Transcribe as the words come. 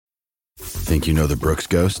Think you know the Brooks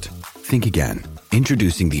Ghost? Think again.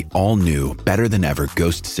 Introducing the all-new, better-than-ever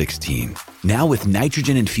Ghost 16. Now with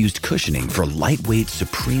nitrogen-infused cushioning for lightweight,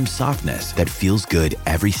 supreme softness that feels good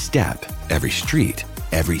every step, every street,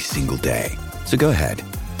 every single day. So go ahead,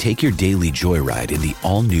 take your daily joyride in the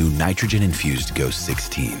all-new nitrogen-infused Ghost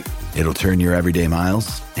 16. It'll turn your everyday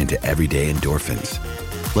miles into everyday endorphins.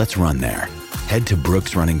 Let's run there. Head to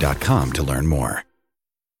brooksrunning.com to learn more.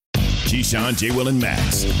 Keyshawn, J. Will, and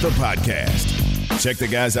Max, the podcast. Check the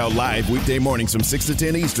guys out live weekday mornings from 6 to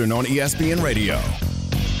 10 Eastern on ESPN Radio.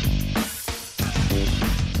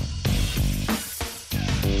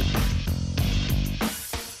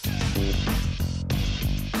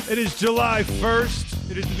 It is July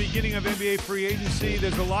 1st. It is the beginning of NBA free agency.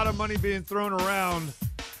 There's a lot of money being thrown around,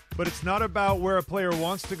 but it's not about where a player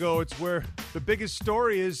wants to go. It's where the biggest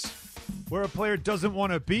story is where a player doesn't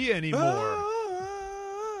want to be anymore.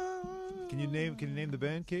 Can you name the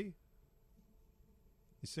band, Key?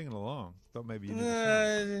 He's singing along. Thought maybe you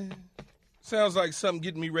did. Sounds like something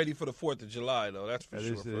getting me ready for the 4th of July, though. That's for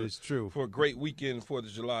sure. That is true. For a great weekend, 4th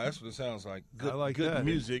of July. That's what it sounds like. Good, I like good that.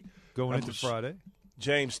 music. Going into Friday.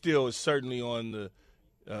 James Steele is certainly on the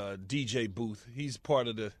DJ booth. He's part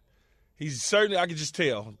of the He's certainly, I can just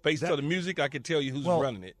tell. Based on the music, I can tell you who's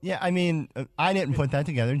running it. Yeah, I mean, I didn't put that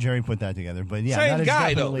together. Jerry put that together. But yeah, same that is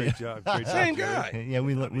guy, though. Great job, same guy. Yeah,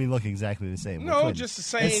 we look exactly the same. No, just the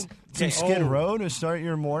same. Some Skid Row to start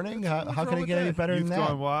your morning. How can it get any better than that? You've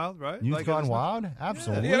Gone Wild, right? You've Gone Wild?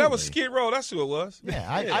 Absolutely. Yeah, that was Skid Row. That's who it was. Yeah,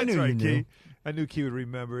 I knew you knew. Key. I knew Key would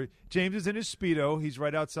remember it. James is in his Speedo. He's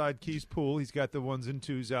right outside Key's pool. He's got the ones and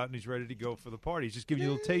twos out, and he's ready to go for the party. He's just giving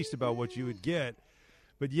you a little taste about what you would get.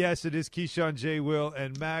 But, yes, it is Keyshawn, J. Will,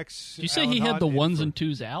 and Max. Did you say he had the ones and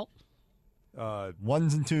twos out?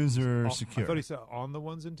 Ones and twos are secure. I thought he said on the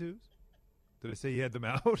ones and twos. Did I say he had them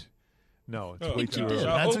out? No. It's way too early.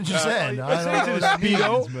 That's what you said. I don't know what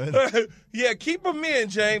Speedo. Yeah, keep them in,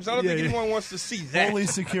 James. I don't think anyone wants to see that. Fully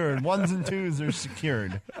secured. Ones and twos are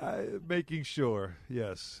secured. Making sure.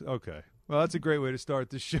 Yes. Okay. Well, that's a great way to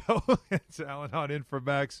start the show. It's Alan Hunt in for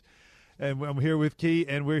Max. And I'm here with Key,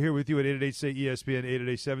 and we're here with you at 888-SAY-ESPN,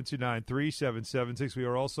 888-729-3776. We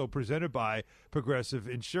are also presented by Progressive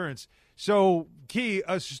Insurance. So, Key,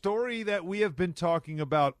 a story that we have been talking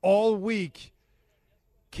about all week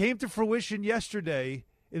came to fruition yesterday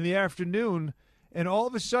in the afternoon, and all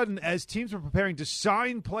of a sudden, as teams were preparing to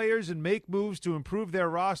sign players and make moves to improve their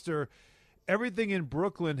roster, everything in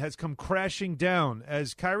Brooklyn has come crashing down.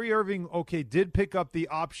 As Kyrie Irving, did pick up the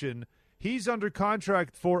option. He's under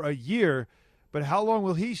contract for a year, but how long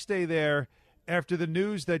will he stay there after the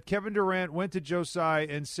news that Kevin Durant went to Joe Tsai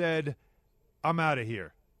and said, I'm out of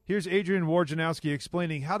here? Here's Adrian Wojnarowski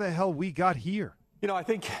explaining how the hell we got here. You know, I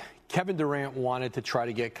think Kevin Durant wanted to try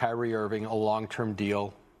to get Kyrie Irving a long-term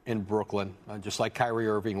deal in Brooklyn, just like Kyrie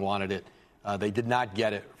Irving wanted it. They did not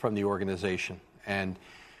get it from the organization. And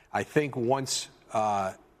I think once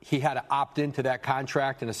he had to opt into that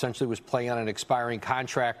contract and essentially was playing on an expiring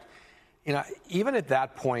contract, you know, even at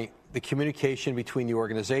that point, the communication between the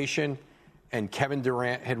organization and Kevin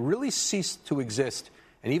Durant had really ceased to exist.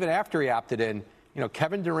 And even after he opted in, you know,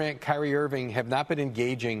 Kevin Durant, Kyrie Irving have not been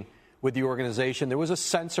engaging with the organization. There was a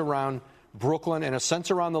sense around Brooklyn and a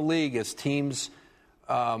sense around the league as teams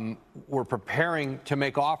were preparing to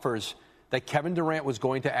make offers that Kevin Durant was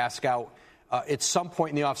going to ask out at some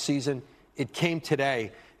point in the offseason. It came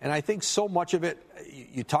today. And I think so much of it,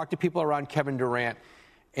 you talk to people around Kevin Durant,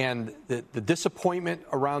 and the disappointment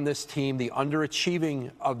around this team, the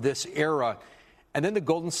underachieving of this era, and then the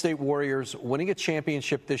Golden State Warriors winning a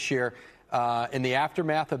championship this year in the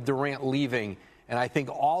aftermath of Durant leaving. And I think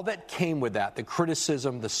all that came with that, the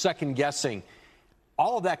criticism, the second-guessing,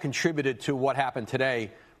 all of that contributed to what happened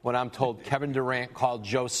today when I'm told Kevin Durant called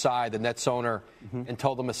Joe Tsai, the Nets owner, and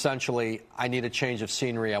told him essentially, I need a change of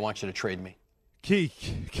scenery. I want you to trade me. Key,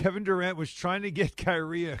 Kevin Durant was trying to get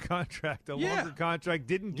Kyrie a contract, a longer contract,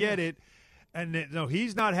 didn't get it. And no,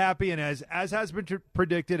 he's not happy. And as has been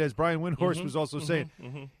predicted, as Brian Windhorst was also saying,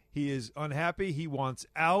 he is unhappy. He wants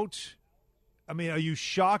out. I mean, are you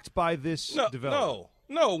shocked by this development?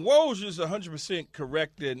 No. Woj is 100%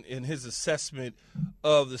 correct in his assessment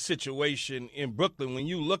of the situation in Brooklyn. When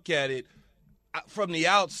you look at it from the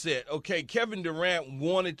outset, Kevin Durant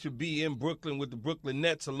wanted to be in Brooklyn with the Brooklyn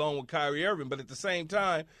Nets along with Kyrie Irving, but at the same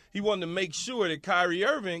time, he wanted to make sure that Kyrie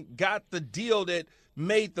Irving got the deal that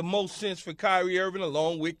made the most sense for Kyrie Irving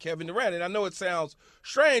along with Kevin Durant. And I know it sounds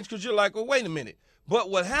strange because you're like, well, wait a minute. But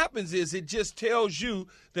what happens is it just tells you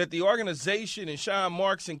that the organization and Sean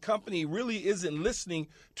Marks and company really isn't listening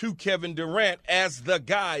to Kevin Durant as the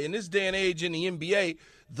guy. In this day and age in the NBA,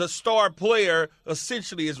 the star player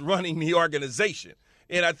essentially is running the organization.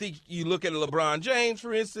 And I think you look at LeBron James,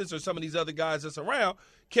 for instance, or some of these other guys that's around.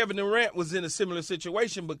 Kevin Durant was in a similar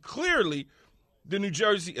situation, but clearly the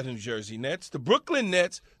Brooklyn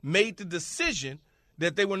Nets made the decision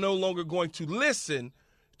that they were no longer going to listen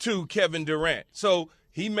to Kevin Durant. So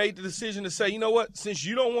he made the decision to say, you know what, since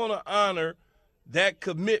you don't want to honor that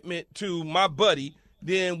commitment to my buddy,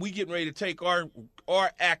 then we getting ready to take our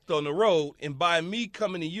act on the road. And by me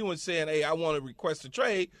coming to you and saying, hey, I want to request a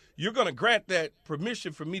trade, you're going to grant that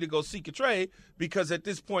permission for me to go seek a trade, because at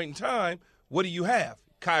this point in time, what do you have?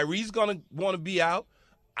 Kyrie's going to want to be out.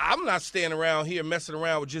 I'm not staying around here messing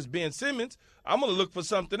around with just Ben Simmons. I'm going to look for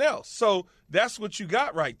something else. So that's what you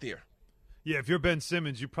got right there. Yeah, if you're Ben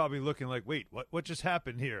Simmons, you're probably looking like, wait, what just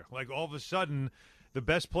happened here? Like all of a sudden the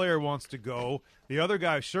best player wants to go. The other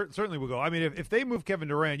guy certainly will go. I mean, if they move Kevin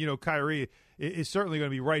Durant, Kyrie is certainly going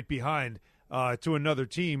to be right behind to another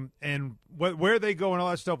team. And where they go and all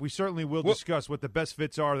that stuff, we certainly will discuss what the best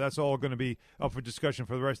fits are. That's all going to be up for discussion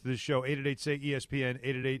for the rest of this show.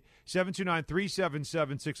 888-SAY-ESPN,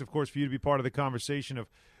 888-729-3776, of course, for you to be part of the conversation of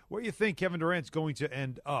where you think Kevin Durant's going to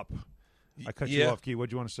end up. I cut you off, Key. What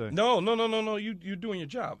do you want to say? No. You're doing your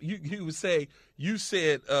job. You said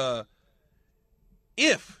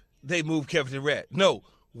if they move Kevin Durant. No,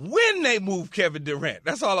 when they move Kevin Durant.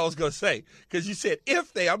 That's all I was going to say. Because you said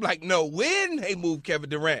if they. I'm like, no, when they move Kevin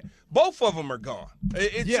Durant. Both of them are gone.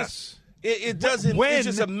 It's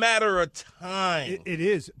just a matter of time. It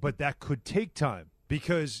is, but that could take time.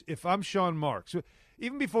 Because if I'm Sean Marks,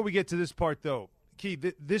 even before we get to this part, though, Key,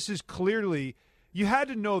 this is clearly – you had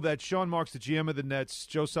to know that Sean Marks, the GM of the Nets,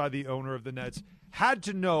 Joe Tsai, the owner of the Nets, had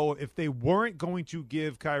to know if they weren't going to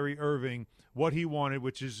give Kyrie Irving what he wanted,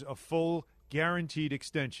 which is a full guaranteed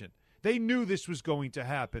extension. They knew this was going to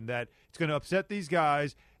happen, that it's going to upset these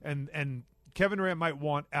guys, and Kevin Durant might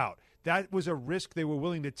want out. That was a risk they were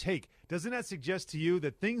willing to take. Doesn't that suggest to you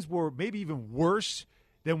that things were maybe even worse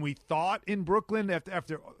than we thought in Brooklyn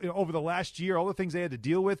after over the last year, all the things they had to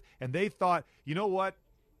deal with, and they thought, you know what?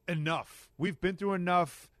 Enough. We've been through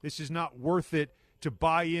enough. This is not worth it to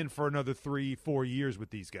buy in for another 3-4 years with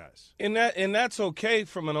these guys. And that's okay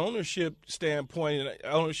from an ownership standpoint.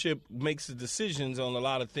 Ownership makes the decisions on a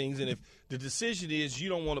lot of things. And if the decision is you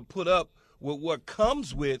don't want to put up with what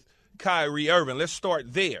comes with Kyrie Irving, let's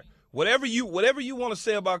start there. Whatever you want to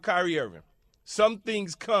say about Kyrie Irving, some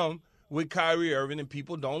things come with Kyrie Irving and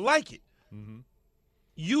people don't like it. Mm-hmm.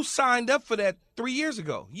 You signed up for that 3 years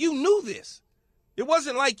ago. You knew this. It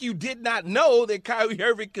wasn't like you did not know that Kyrie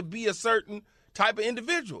Irving could be a certain type of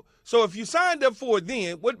individual. So if you signed up for it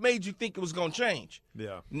then, what made you think it was going to change?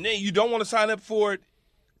 Yeah. Now you don't want to sign up for it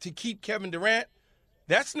to keep Kevin Durant?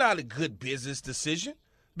 That's not a good business decision.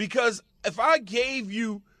 Because if I gave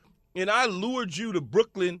you and I lured you to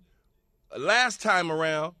Brooklyn last time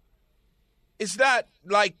around, it's not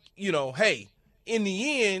like, hey, in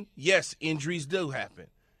the end, yes, injuries do happen.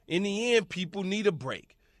 In the end, people need a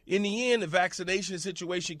break. In the end, the vaccination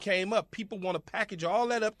situation came up. People want to package all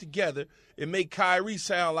that up together and make Kyrie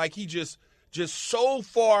sound like he just so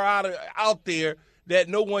far out there that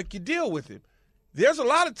no one can deal with him. There's a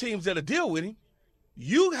lot of teams that'll deal with him.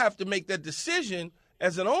 You have to make that decision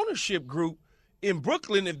as an ownership group in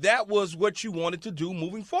Brooklyn if that was what you wanted to do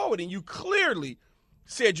moving forward. And you clearly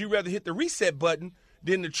said you'd rather hit the reset button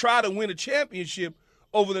than to try to win a championship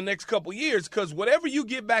over the next couple years, because whatever you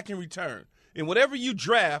get back in return and whatever you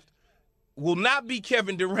draft will not be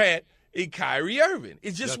Kevin Durant and Kyrie Irving.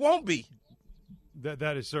 It just won't be.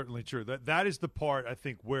 That is certainly true. That is the part, I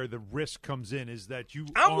think, where the risk comes in, is that you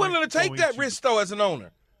I'm willing to take that risk, though, as an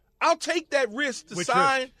owner. I'll take that risk to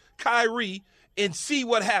sign Kyrie and see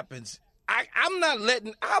what happens. I'm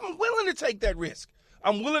willing to take that risk.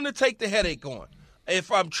 I'm willing to take the headache on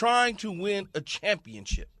if I'm trying to win a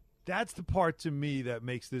championship. That's the part to me that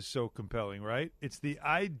makes this so compelling, right? It's the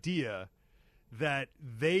idea that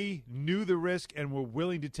they knew the risk and were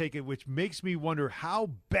willing to take it, which makes me wonder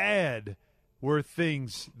how bad were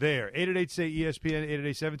things there. 888-SAY-ESPN,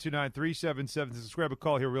 888-729-3776. Let's grab a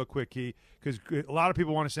call here real quick, Key, because a lot of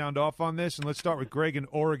people want to sound off on this. And let's start with Greg in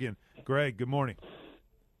Oregon. Greg, good morning.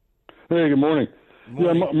 Hey, good morning.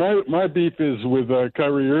 Yeah, my beef is with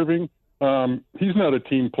Kyrie Irving. He's not a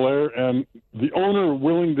team player, and the owner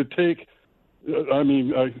willing to take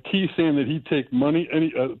Key saying that he'd take money,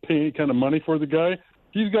 pay any kind of money for the guy.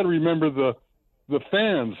 He's got to remember the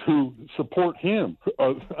fans who support him.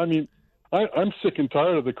 I'm sick and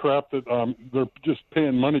tired of the crap that they're just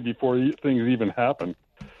paying money before things even happen,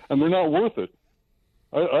 and they're not worth it.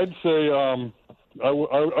 I'd say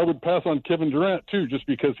I would pass on Kevin Durant too, just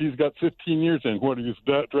because he's got 15 years in. He was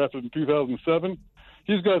drafted in 2007.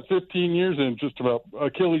 He's got 15 years in just about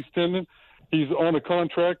Achilles tendon. He's on a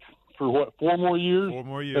contract for 4 more years? 4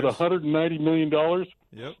 more years. At $190 million.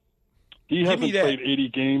 Yep. He hasn't played 80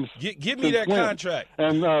 games. Give me that contract.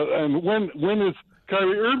 And when has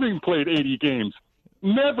Kyrie Irving played 80 games?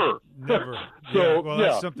 Never. So,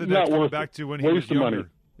 that's something that's coming back to when he was younger. Money.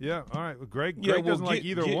 Yeah, all right. Well, Greg doesn't like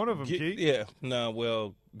either one of them, Keith. Yeah,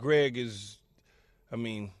 Greg is,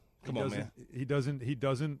 come on, man. He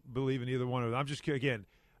doesn't believe in either one of them. I'm just, again,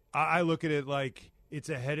 I look at it like it's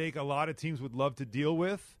a headache a lot of teams would love to deal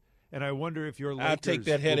with, and I wonder if your Lakers I'll take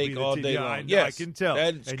that headache all day long. I can tell.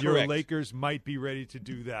 That's and correct. Your Lakers might be ready to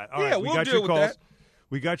do that. All right, we'll deal with that.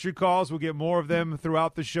 We got your calls. We'll get more of them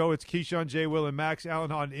throughout the show. It's Keyshawn, J. Will, and Max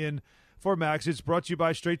Allen on in for Max. It's brought to you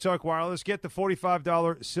by Straight Talk Wireless. Get the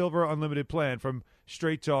 $45 Silver Unlimited plan from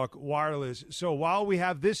Straight Talk Wireless. So while we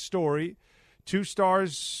have this story, 2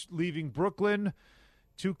 stars leaving Brooklyn,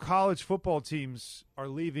 2 college football teams are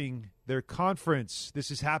leaving their conference.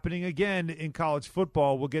 This is happening again in college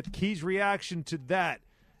football. We'll get Key's reaction to that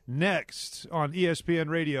next on ESPN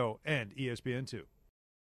Radio and ESPN2.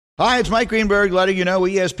 Hi, it's Mike Greenberg letting you know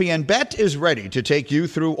ESPN Bet is ready to take you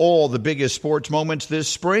through all the biggest sports moments this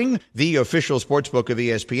spring. The official sportsbook of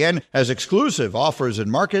ESPN has exclusive offers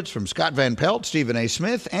and markets from Scott Van Pelt, Stephen A.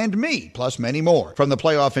 Smith, and me, plus many more. From the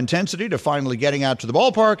playoff intensity to finally getting out to the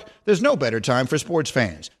ballpark, there's no better time for sports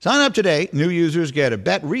fans. Sign up today. New users get a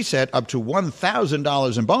bet reset up to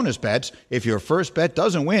 $1,000 in bonus bets if your first bet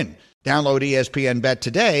doesn't win. Download ESPN Bet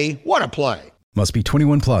today. What a play. Must be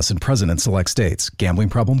 21 plus and present in select states. Gambling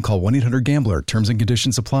problem? Call 1-800-GAMBLER. Terms and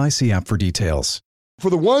conditions apply. See app for details. For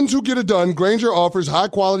the ones who get it done, Grainger offers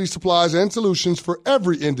high-quality supplies and solutions for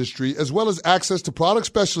every industry, as well as access to product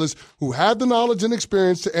specialists who have the knowledge and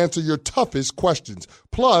experience to answer your toughest questions.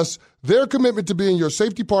 Plus, their commitment to being your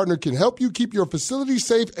safety partner can help you keep your facility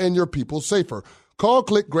safe and your people safer. Call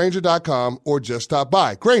clickgrainger.com or just stop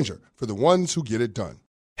by. Grainger, for the ones who get it done.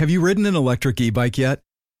 Have you ridden an electric e-bike yet?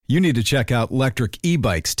 You need to check out Lectric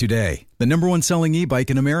E-Bikes today, the #1 selling e-bike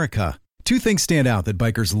in America. 2 things stand out that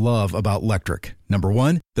bikers love about Lectric. Number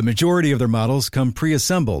 1, the majority of their models come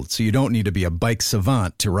pre-assembled, so you don't need to be a bike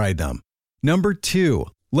savant to ride them. Number 2,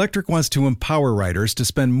 Lectric wants to empower riders to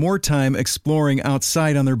spend more time exploring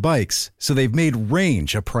outside on their bikes, so they've made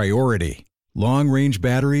range a priority. Long-range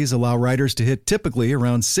batteries allow riders to hit typically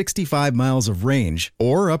around 65 miles of range,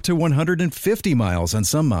 or up to 150 miles on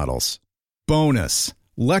some models. Bonus!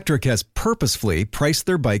 Lectric has purposefully priced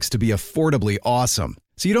their bikes to be affordably awesome,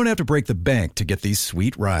 so you don't have to break the bank to get these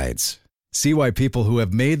sweet rides. See why people who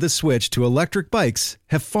have made the switch to electric bikes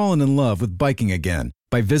have fallen in love with biking again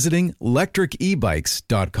by visiting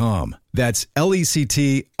lectricebikes.com. That's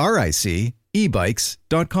LECTRIC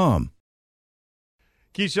ebikes.com.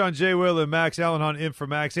 Keyshawn, J. Will, and Max Allen on in for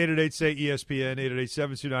Max. 888-SAY-ESPN,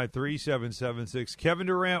 888-729-3776. Kevin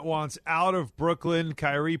Durant wants out of Brooklyn.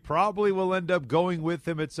 Kyrie probably will end up going with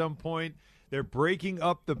him at some point. They're breaking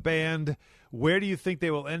up the band. Where do you think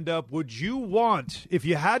they will end up? Would you want, if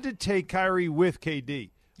you had to take Kyrie with KD,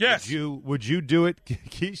 yes, would you do it?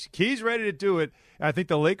 Key's ready to do it. I think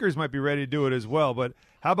the Lakers might be ready to do it as well. But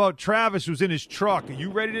how about Travis, who's in his truck? Are you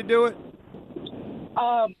ready to do it?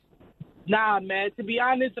 Nah, man. To be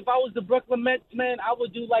honest, if I was the Brooklyn Mets, man, I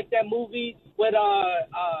would do like that movie with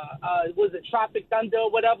was it Tropic Thunder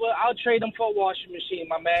or whatever. I'll trade them for a washing machine,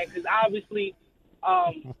 my man, because obviously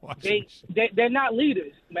they're not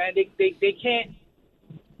leaders, man. They can't.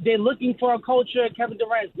 They're looking for a culture. Kevin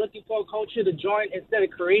Durant's looking for a culture to join instead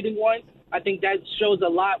of creating one. I think that shows a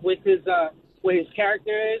lot with his what his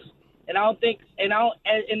character is. And I don't think, and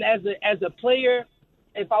as a player.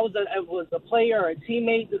 If I was a player or a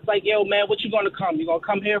teammate, it's like, yo, man, what you gonna come? You gonna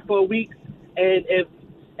come here for a week, and if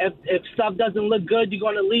stuff doesn't look good, you're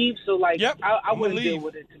gonna leave. So like, yep, I wouldn't deal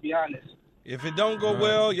with it, to be honest. If it don't go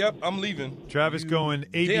well, yep, I'm leaving. Travis going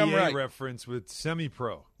ABA right. reference with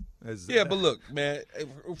semi-pro. Yeah, but look, man.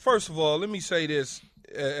 First of all, let me say this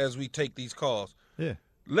as we take these calls. Yeah,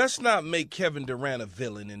 let's not make Kevin Durant a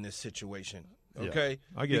villain in this situation. Okay,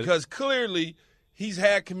 I get because clearly. He's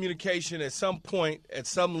had communication at some point, at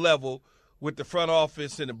some level, with the front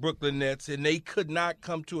office and the Brooklyn Nets, and they could not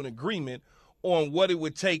come to an agreement on what it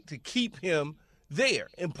would take to keep him there.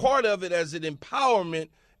 And part of it as an empowerment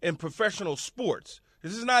in professional sports.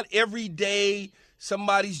 This is not every day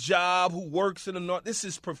somebody's job who works in the North. This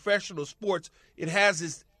is professional sports. It has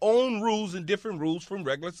its own rules and different rules from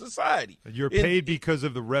regular society. And you're paid because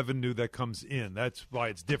of the revenue that comes in. That's why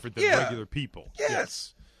it's different than regular people.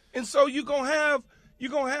 Yes. And so you're gonna have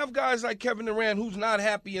guys like Kevin Durant who's not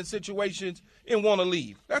happy in situations and want to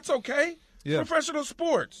leave. That's okay. Professional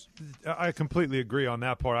sports. I completely agree on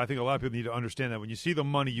that part. I think a lot of people need to understand that when you see the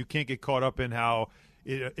money, you can't get caught up in how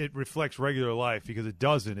it reflects regular life, because it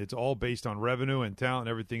doesn't. It's all based on revenue and talent and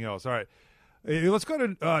everything else. All right. Let's go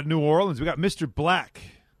to New Orleans. We got Mr. Black.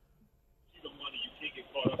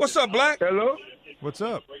 What's up, Black? Hello. What's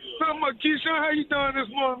up? What's up, Keyshawn? How you doing this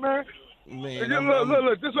morning, man? Man,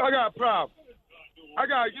 look. This is what I got a problem. I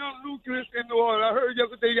got a young nucleus in New Orleans. I heard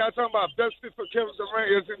yesterday y'all talking about best fit for Kevin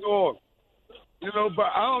Durant is in New Orleans. But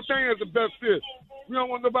I don't think it's the best fit. We don't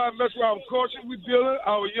want nobody to mess with our culture. We dealing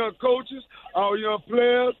our young coaches, our young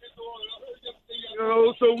players.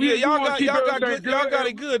 So y'all got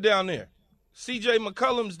it good down there. C.J.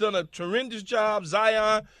 McCollum's done a tremendous job.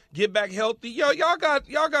 Zion, get back healthy. Y'all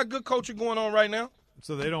got good coaching going on right now.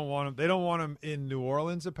 So they don't want him. They don't want him in New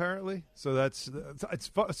Orleans, apparently. So it's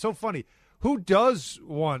so funny. Who does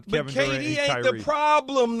want Kevin Durant and Kyrie? KD ain't the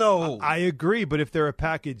problem, though. I agree, but if they're a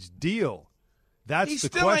package deal, that's the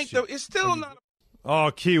question. It's still not.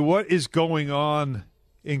 Oh, Key, what is going on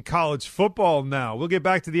in college football now? We'll get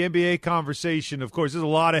back to the NBA conversation. Of course, there's a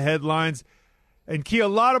lot of headlines. And, Key, a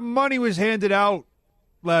lot of money was handed out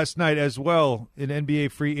last night as well in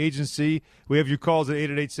NBA free agency. We have your calls at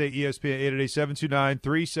 888-SAY-ESPN,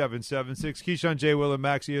 888-729-3776. Keyshawn, J. Will, and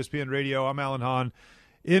Max, ESPN Radio. I'm Alan Hahn,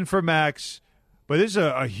 in for Max. But this is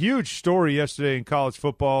a huge story yesterday in college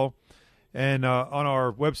football. And on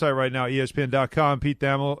our website right now, ESPN.com, Pete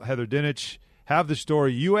Thamel, Heather Dinich have the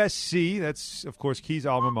story. USC, that's, of course, Key's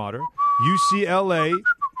alma mater. UCLA,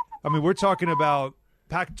 I mean, we're talking about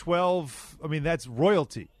Pac-12, I mean, that's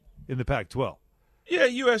royalty in the Pac-12. Yeah,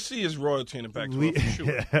 USC is royalty in the Pac-12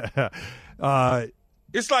 for sure.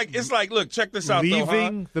 It's like, look, check this out.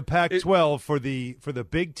 Leaving the Pac-12 for the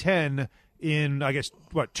Big Ten in, I guess,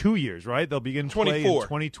 2 years, right? They'll begin play in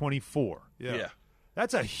 2024. Yeah.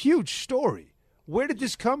 That's a huge story. Where did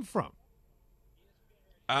this come from?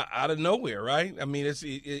 Out of nowhere, right? I mean,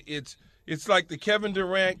 it's like the Kevin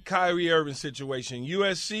Durant, Kyrie Irving situation.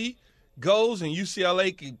 USC goes and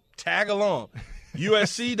UCLA can tag along.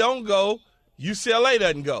 USC don't go, UCLA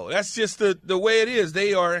doesn't go. That's just the way it is.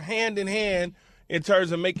 They are hand in hand in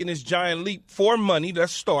terms of making this giant leap for money.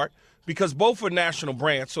 Let's start. Because both are national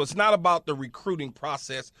brands, so it's not about the recruiting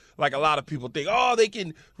process like a lot of people think. Oh, they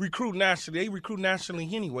can recruit nationally. They recruit nationally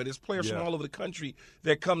anyway. There's players from all over the country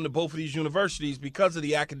that come to both of these universities because of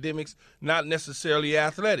the academics, not necessarily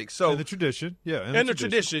athletics. So and the tradition, and the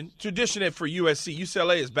tradition for USC.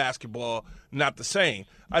 UCLA is basketball, not the same.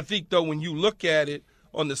 I think, though, when you look at it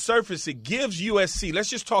on the surface, it gives USC, let's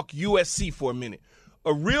just talk USC for a minute,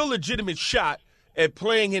 a real legitimate shot at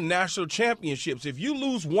playing in national championships. If you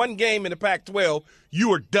lose one game in the Pac-12,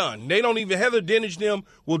 you are done. They don't even, Heather Dinich them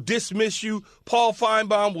will dismiss you. Paul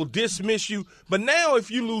Feinbaum will dismiss you. But now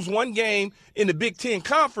if you lose one game in the Big Ten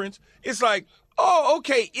Conference, it's like, oh,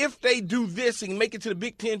 okay, if they do this and make it to the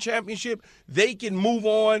Big Ten Championship, they can move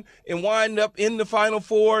on and wind up in the Final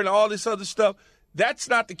Four and all this other stuff. That's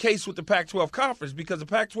not the case with the Pac-12 Conference, because the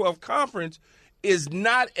Pac-12 Conference is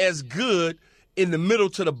not as good in the middle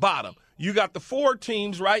to the bottom. You got the four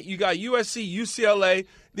teams, right? You got USC, UCLA,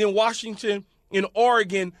 then Washington and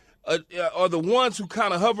Oregon are the ones who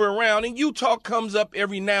kind of hover around, and Utah comes up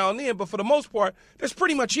every now and then. But for the most part, that's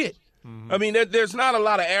pretty much it. Mm-hmm. I mean, there's not a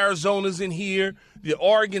lot of Arizonas in here. The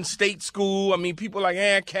Oregon State School, I mean, people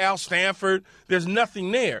like Cal, Stanford, there's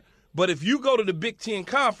nothing there. But if you go to the Big Ten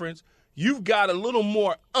Conference, you've got a little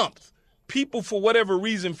more umph. People, for whatever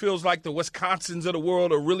reason, feels like the Wisconsins of the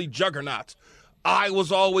world are really juggernauts.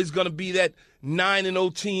 Iowa's always going to be that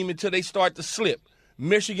 9-0 team until they start to slip.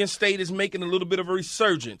 Michigan State is making a little bit of a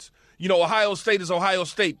resurgence. You know, Ohio State is Ohio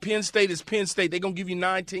State. Penn State is Penn State. They're going to give you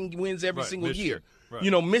 9-10 wins every single year. Right. You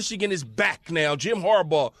know, Michigan is back now. Jim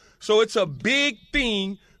Harbaugh. So it's a big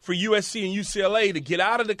thing for USC and UCLA to get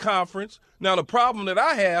out of the conference. Now, the problem that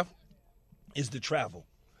I have is the travel.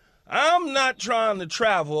 I'm not trying to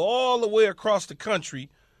travel all the way across the country.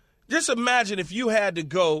 Just imagine if you had to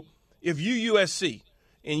go, if you USC,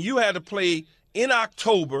 and you had to play in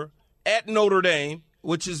October at Notre Dame,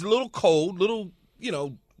 which is a little cold,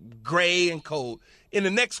 gray and cold. In the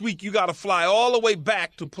next week, you got to fly all the way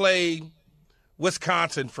back to play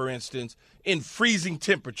Wisconsin, for instance, in freezing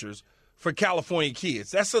temperatures for California kids.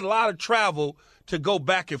 That's a lot of travel to go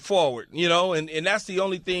back and forward, and that's the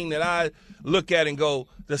only thing that I look at and go,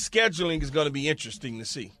 the scheduling is going to be interesting to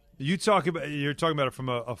see. You're talking about it from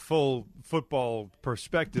a full football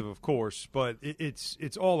perspective, of course, but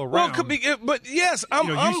it's all around. Well, it could be, but yes,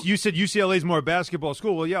 you said UCLA is more a basketball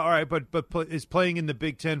school. Well, yeah, all right, but is playing in the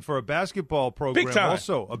Big Ten for a basketball program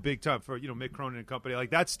also a big time for Mick Cronin and company?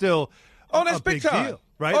 Like, that's still Oh, that's big time. deal,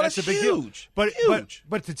 right? Oh, that's a big huge. deal. Huge.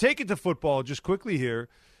 But to take it to football, just quickly here,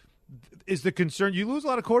 is the concern you lose a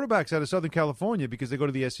lot of quarterbacks out of Southern California because they go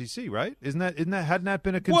to the SEC, right? Hadn't that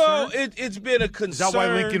been a concern? Well, it's been a concern. Is that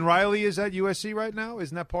why Lincoln Riley is at USC right now?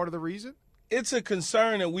 Isn't that part of the reason? It's a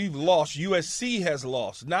concern that we've lost. USC has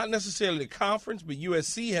lost, not necessarily the conference, but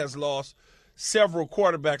USC has lost several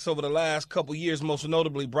quarterbacks over the last couple years, most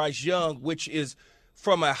notably Bryce Young, which is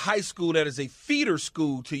from a high school that is a feeder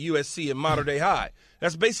school to USC in Mater Dei High.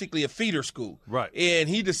 That's basically a feeder school. Right. And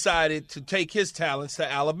he decided to take his talents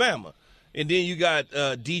to Alabama. And then you got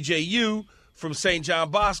DJU from St.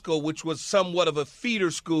 John Bosco, which was somewhat of a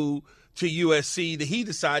feeder school to USC, that he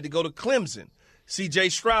decided to go to Clemson. C.J.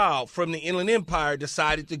 Stroud from the Inland Empire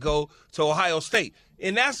decided to go to Ohio State.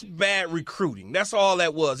 And that's bad recruiting. That's all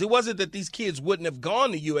that was. It wasn't that these kids wouldn't have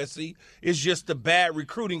gone to USC. It's just the bad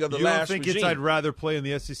recruiting of the last regime. You don't think I'd rather play in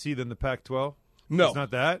the SEC than the Pac-12? No. It's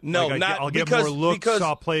not that? No, I'll get more looks,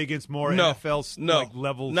 I'll play against more NFL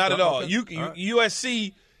level not stuff. at all.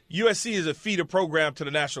 Okay. USC is a feeder program to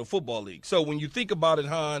the National Football League. So when you think about it,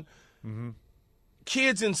 Han,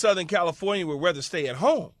 kids in Southern California would rather stay at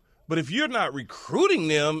home. But if you're not recruiting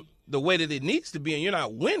them the way that it needs to be and you're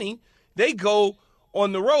not winning, they go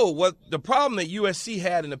on the road. What the problem that USC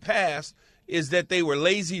had in the past is that they were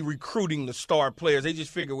lazy recruiting the star players. They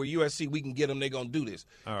just figure, well, USC, we can get them, they're going to do this.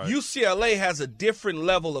 Right. UCLA has a different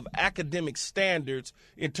level of academic standards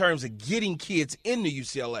in terms of getting kids into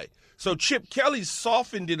UCLA. So Chip Kelly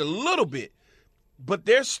softened it a little bit, but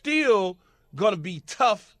they're still going to be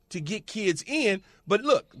tough to get kids in. But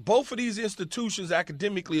look, both of these institutions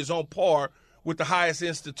academically is on par with the highest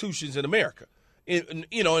institutions in America. And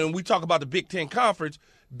we talk about the Big Ten Conference.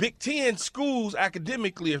 Big Ten schools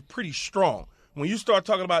academically are pretty strong. When you start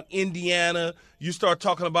talking about Indiana, you start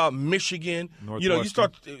talking about Michigan,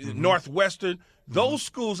 Northwestern, those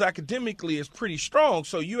schools academically is pretty strong.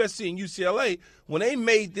 So USC and UCLA, when they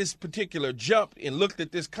made this particular jump and looked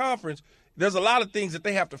at this conference, there's a lot of things that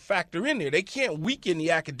they have to factor in there. They can't weaken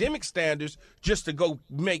the academic standards just to go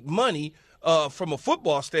make money from a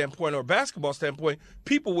football standpoint or a basketball standpoint.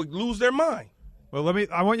 People would lose their mind. Well,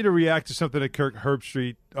 I want you to react to something that Kirk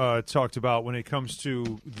Herbstreit talked about when it comes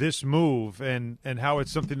to this move and how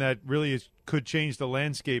it's something that really could change the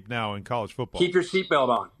landscape now in college football. Keep your seatbelt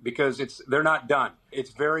on because they're not done. It's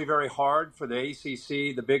very, very hard for the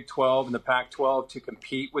ACC, the Big 12, and the Pac-12 to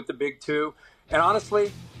compete with the Big 2. And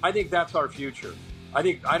honestly, I think that's our future. I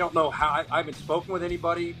don't know how. I haven't spoken with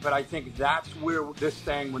anybody, but I think that's where this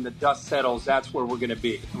thing, when the dust settles, that's where we're going to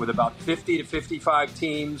be. With about 50 to 55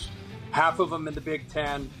 teams, half of them in the Big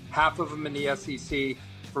Ten, half of them in the SEC.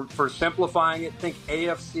 For simplifying it, think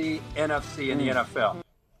AFC, NFC, and the NFL.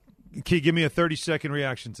 Key, give me a 30-second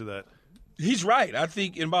reaction to that. He's right. I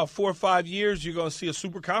think in about 4 or 5 years, you're going to see a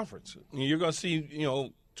super conference. You're going to see,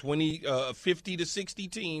 50 to 60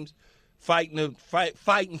 teams fighting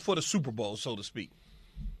for the Super Bowl, so to speak.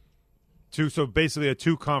 So basically a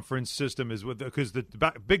two-conference system is because the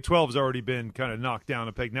Big 12 has already been kind of knocked down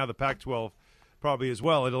a peg. Now the Pac-12 probably as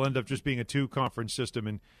well. It'll end up just being a two-conference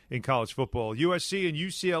system in college football. USC and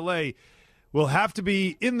UCLA will have to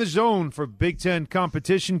be in the zone for Big Ten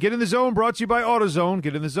competition. Get in the zone, brought to you by AutoZone.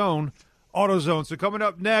 Get in the zone, AutoZone. So coming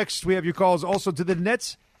up next, we have your calls also to the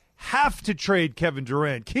Nets have to trade Kevin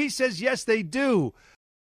Durant. Key says yes, they do.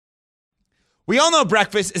 We all know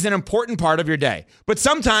breakfast is an important part of your day, but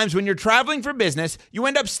sometimes when you're traveling for business, you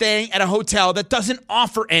end up staying at a hotel that doesn't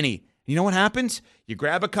offer any. You know what happens? You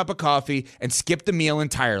grab a cup of coffee and skip the meal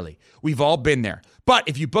entirely. We've all been there. But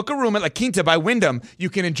if you book a room at La Quinta by Wyndham, you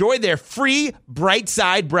can enjoy their free Bright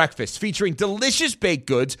Side breakfast featuring delicious baked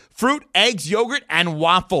goods, fruit, eggs, yogurt, and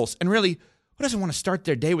waffles. And really, who doesn't want to start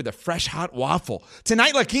their day with a fresh, hot waffle?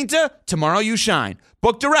 Tonight, La Quinta, tomorrow you shine.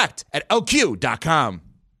 Book direct at LQ.com.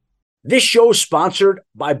 This show is sponsored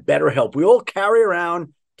by BetterHelp. We all carry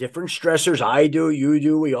around different stressors. I do, you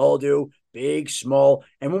do, we all do, big, small.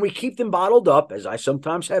 And when we keep them bottled up, as I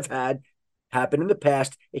sometimes have had happen in the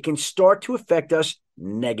past, it can start to affect us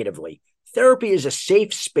negatively. Therapy is a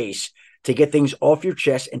safe space to get things off your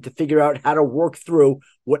chest and to figure out how to work through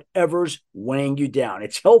whatever's weighing you down.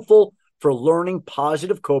 It's helpful for learning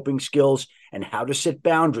positive coping skills and how to set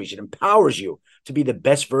boundaries. It empowers you to be the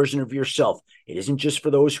best version of yourself. It isn't just for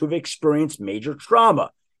those who have experienced major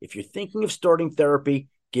trauma. If you're thinking of starting therapy,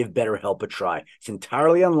 give BetterHelp a try. It's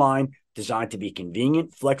entirely online, designed to be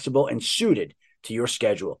convenient, flexible, and suited to your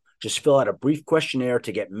schedule. Just fill out a brief questionnaire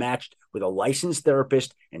to get matched with a licensed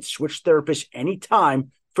therapist and switch therapists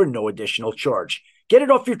anytime for no additional charge. Get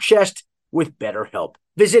it off your chest with BetterHelp.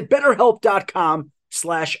 Visit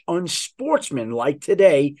BetterHelp.com/unsportsmanlike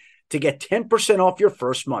today to get 10% off your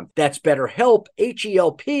first month. That's BetterHelp,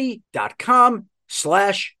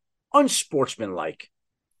 HELP.com/unsportsmanlike.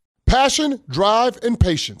 Passion, drive, and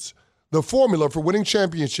patience. The formula for winning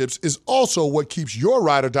championships is also what keeps your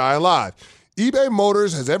ride or die alive. eBay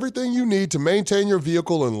Motors has everything you need to maintain your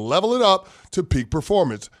vehicle and level it up to peak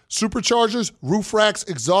performance. Superchargers, roof racks,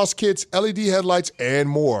 exhaust kits, LED headlights, and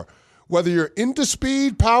more. Whether you're into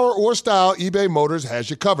speed, power, or style, eBay Motors has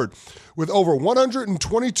you covered. With over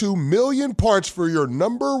 122 million parts for your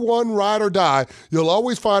number one ride or die, you'll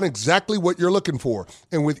always find exactly what you're looking for.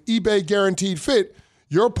 And with eBay Guaranteed Fit,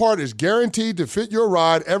 your part is guaranteed to fit your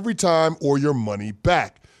ride every time or your money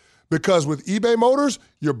back. Because with eBay Motors,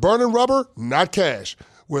 you're burning rubber, not cash.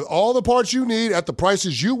 With all the parts you need at the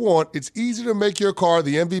prices you want, it's easy to make your car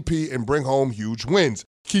the MVP and bring home huge wins.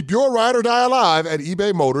 Keep your ride or die alive at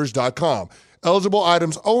ebaymotors.com. Eligible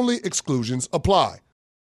items only. Exclusions apply.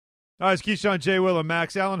 All right, it's Keyshawn, J. Will, and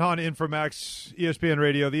Max. Alan Hahn in for Max, ESPN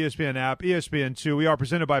Radio, the ESPN app, ESPN2. We are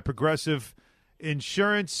presented by Progressive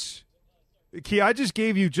Insurance. Key, I just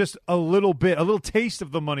gave you just a little taste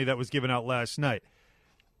of the money that was given out last night.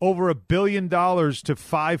 Over $1 billion to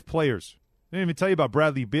 5 players. I didn't even tell you about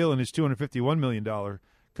Bradley Beal and his $251 million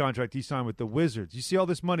contract he signed with the Wizards. You see all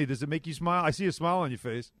this money. Does it make you smile? I see a smile on your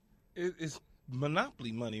face. It's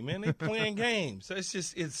monopoly money, man. They're playing games.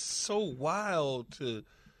 It's so wild to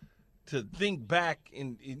think back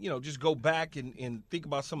and just go back and think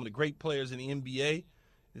about some of the great players in the NBA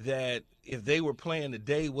that if they were playing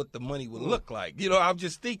today, what the money would look like. I'm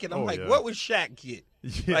just thinking, what would Shaq get?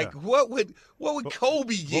 Yeah. Like, what would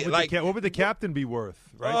Kobe get? What would the captain be worth?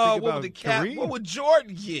 Right? What would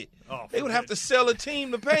Jordan get? They would have to sell a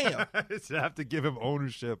team to pay him. They have to give him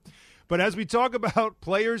ownership. But as we talk about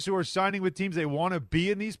players who are signing with teams they want to be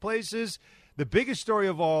in these places, the biggest story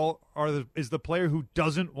of all is the player who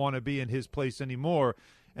doesn't want to be in his place anymore,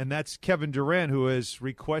 and that's Kevin Durant, who has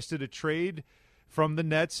requested a trade from the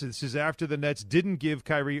Nets. This is after the Nets didn't give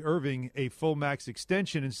Kyrie Irving a full max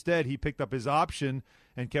extension. Instead, he picked up his option,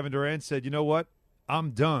 and Kevin Durant said, you know what?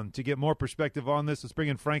 I'm done. To get more perspective on this, let's bring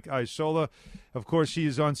in Frank Isola. Of course, he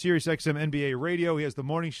is on SiriusXM NBA Radio. He has the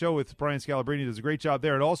morning show with Brian Scalabrine. He does a great job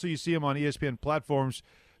there. And also you see him on ESPN platforms.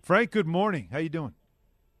 Frank, good morning. How you doing?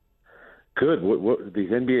 Good.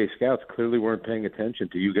 These NBA scouts clearly weren't paying attention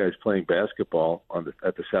to you guys playing basketball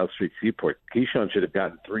at the South Street Seaport. Keyshawn should have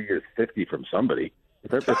gotten 3 years, $50 from somebody.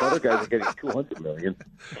 If other guys are getting $200 million,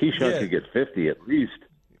 Keyshawn could get 50 at least.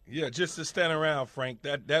 Yeah, just to stand around, Frank.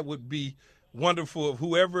 That would be wonderful. If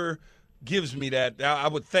whoever gives me that, I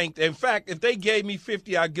would thank. In fact, if they gave me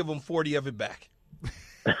 50, I'd give them 40 of it back.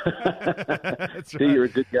 That's See, you're a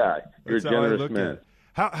good guy. You're That's a generous man.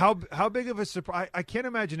 How big of a surprise? I can't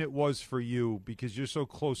imagine it was for you because you're so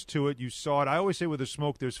close to it. You saw it. I always say with the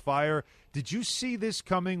smoke, there's fire. Did you see this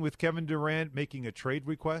coming with Kevin Durant making a trade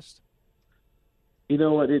request? You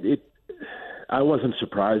know what? I wasn't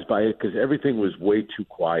surprised by it because everything was way too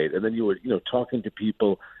quiet. And then you were, talking to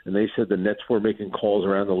people, and they said the Nets were making calls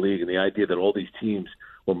around the league, and the idea that all these teams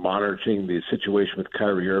were monitoring the situation with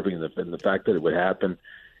Kyrie Irving and the fact that it would happen.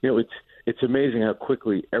 It's amazing how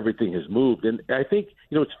quickly everything has moved. And I think,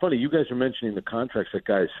 it's funny, you guys are mentioning the contracts that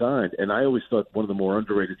guys signed, and I always thought one of the more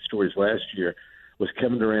underrated stories last year was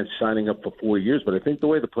Kevin Durant signing up for 4 years. But I think the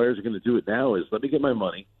way the players are going to do it now is let me get my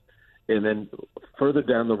money, and then further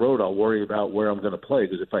down the road I'll worry about where I'm going to play,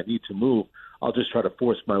 because if I need to move, I'll just try to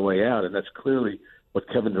force my way out. And that's clearly what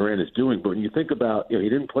Kevin Durant is doing. But when you think about, he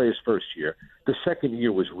didn't play his first year. The second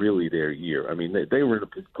year was really their year. I mean, they were in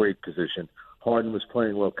a great position. Harden was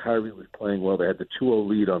playing well. Kyrie was playing well. They had the 2-0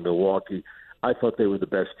 lead on Milwaukee. I thought they were the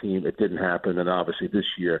best team. It didn't happen. And obviously this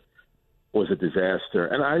year was a disaster.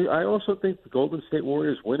 And I also think the Golden State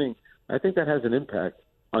Warriors winning, I think that has an impact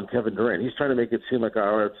on Kevin Durant. He's trying to make it seem like,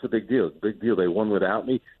 all right, it's a big deal. Big deal. They won without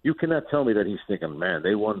me. You cannot tell me that he's thinking, man,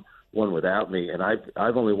 they won without me. And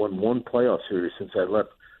I've only won one playoff series since I left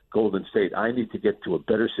Golden State. I need to get to a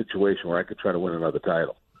better situation where I could try to win another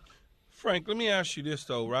title. Frank, let me ask you this,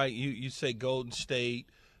 though, right? You say Golden State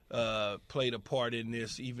played a part in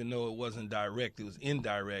this, even though it wasn't direct. It was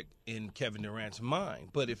indirect in Kevin Durant's mind.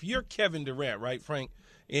 But if you're Kevin Durant, right, Frank,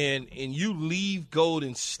 and you leave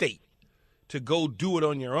Golden State to go do it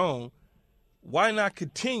on your own, why not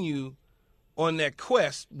continue on that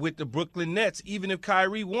quest with the Brooklyn Nets, even if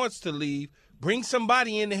Kyrie wants to leave? Bring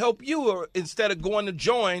somebody in to help you instead of going to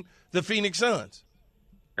join the Phoenix Suns.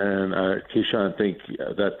 And Keyshawn, I think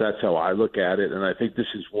that's how I look at it. And I think this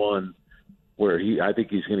is one where I think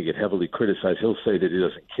he's going to get heavily criticized. He'll say that he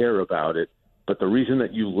doesn't care about it. But the reason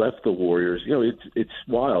that you left the Warriors, it's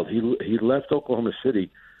wild. He left Oklahoma City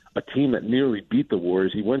a team that nearly beat the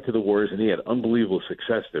Warriors. He went to the Warriors, and he had unbelievable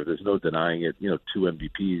success there. There's no denying it. 2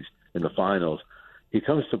 MVPs in the finals. He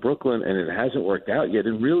comes to Brooklyn, and it hasn't worked out yet.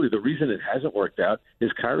 And really, the reason it hasn't worked out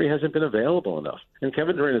is Kyrie hasn't been available enough. And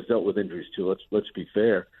Kevin Durant has dealt with injuries, too. Let's be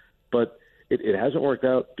fair. But it hasn't worked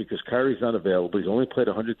out because Kyrie's not available. He's only played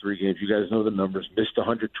 103 games. You guys know the numbers. Missed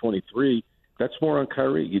 123. That's more on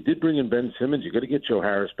Kyrie. You did bring in Ben Simmons. You got to get Joe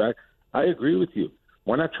Harris back. I agree with you.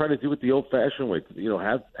 Why not try to do it the old-fashioned way?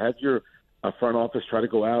 Have your front office try to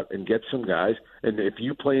go out and get some guys. And if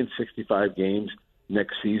you play in 65 games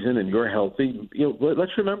next season and you're healthy,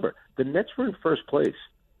 let's remember the Nets were in first place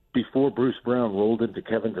before Bruce Brown rolled into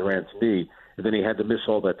Kevin Durant's knee, and then he had to miss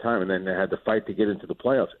all that time, and then they had to fight to get into the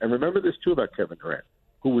playoffs. And remember this too about Kevin Durant,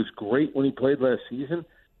 who was great when he played last season.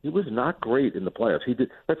 He was not great in the playoffs.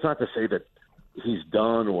 That's not to say that he's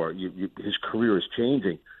done or his career is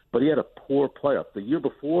changing. But he had a poor playoff. The year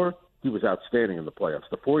before, he was outstanding in the playoffs.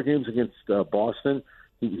 The 4 games against Boston,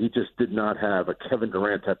 he just did not have a Kevin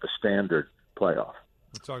Durant type of standard playoff.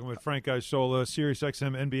 We're talking with Frank Isola,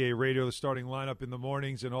 SiriusXM NBA Radio, the starting lineup in the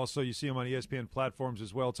mornings, and also you see him on ESPN platforms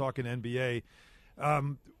as well, talking NBA.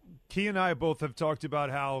 Key and I both have talked about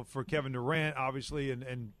how for Kevin Durant, obviously,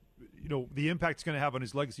 and the impact it's going to have on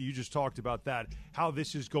his legacy. You just talked about that, how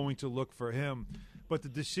this is going to look for him. But the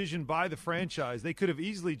decision by the franchise, they could have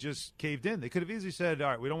easily just caved in. They could have easily said,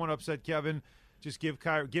 all right, we don't want to upset Kevin. Just give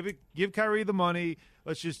Kyrie the money.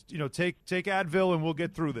 Let's just, take Advil and we'll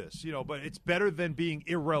get through this. But it's better than being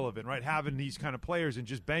irrelevant, right? Having these kind of players and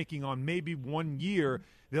just banking on maybe 1 year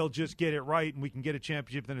they'll just get it right and we can get a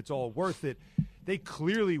championship, then it's all worth it. They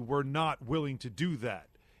clearly were not willing to do that.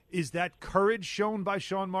 Is that courage shown by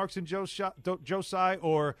Sean Marks and Joe Tsai,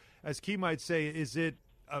 or as Key might say, is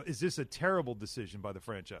this a terrible decision by the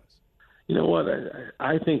franchise? You know what?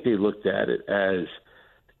 I think they looked at it as,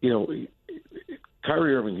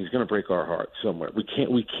 Kyrie Irving, he's going to break our heart somewhere.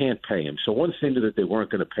 We can't pay him. So once they knew that they weren't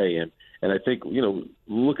going to pay him, and I think,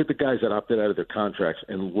 look at the guys that opted out of their contracts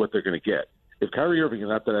and what they're going to get. If Kyrie Irving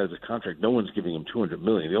had opted out of his contract, no one's giving him $200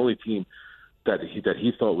 million. The only team that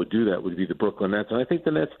he thought would do that would be the Brooklyn Nets. And I think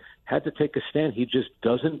the Nets had to take a stand. He just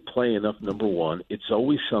doesn't play enough, number one. It's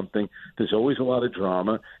always something. There's always a lot of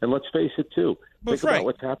drama. And let's face it, too. Think about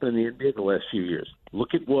what's happened in the NBA the last few years.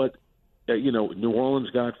 Look at what, New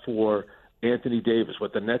Orleans got for Anthony Davis,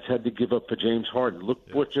 what the Nets had to give up for James Harden. Look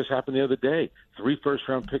what just happened the other day. 3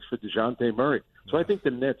 first-round picks for DeJounte Murray. So I think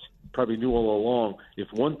the Nets probably knew all along, if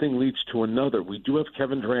one thing leads to another, we do have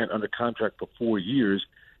Kevin Durant under contract for 4 years.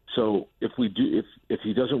 So if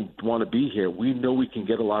he doesn't want to be here, we know we can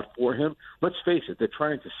get a lot for him. Let's face it, they're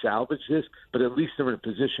trying to salvage this, but at least they're in a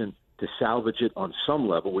position to salvage it on some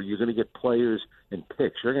level where you're going to get players and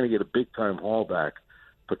picks. You're going to get a big-time haul back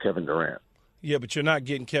for Kevin Durant. Yeah, but you're not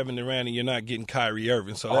getting Kevin Durant and you're not getting Kyrie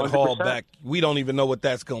Irving. So that haul back, we don't even know what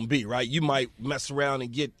that's going to be, right? You might mess around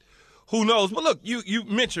and get who knows. But look, you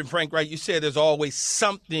mentioned, Frank, right? You said there's always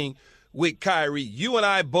something with Kyrie. You and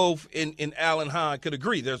I both in Alan Hahn could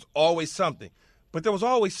agree there's always something. But there was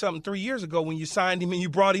always something 3 years ago when you signed him and you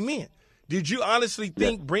brought him in. Did you honestly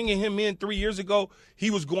think bringing him in 3 years ago he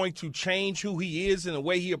was going to change who he is and the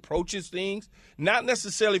way he approaches things? Not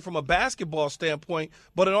necessarily from a basketball standpoint,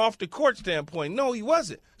 but an off-the-court standpoint. No, he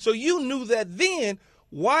wasn't. So you knew that then.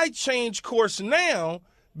 Why change course now?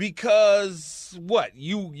 Because what?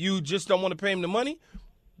 You just don't want to pay him the money?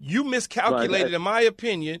 You miscalculated, in my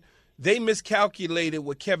opinion. They miscalculated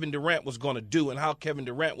what Kevin Durant was going to do and how Kevin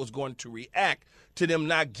Durant was going to react to them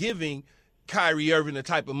not giving Kyrie Irving the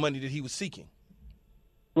type of money that he was seeking.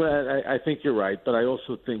 Well, I think you're right, but I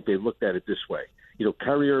also think they looked at it this way.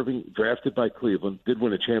 Kyrie Irving, drafted by Cleveland, did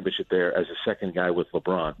win a championship there as a second guy with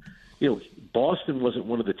LeBron. Boston wasn't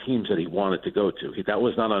one of the teams that he wanted to go to. That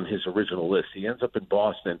was not on his original list. He ends up in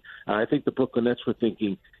Boston, and I think the Brooklyn Nets were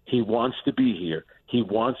thinking he wants to be here. He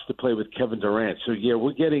wants to play with Kevin Durant. So, yeah,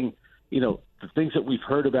 we're getting the things that we've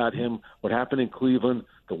heard about him, what happened in Cleveland,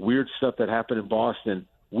 the weird stuff that happened in Boston.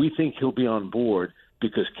 We think he'll be on board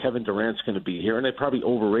because Kevin Durant's going to be here. And they probably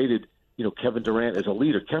overrated, Kevin Durant as a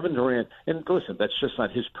leader. Kevin Durant, and listen, that's just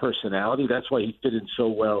not his personality. That's why he fit in so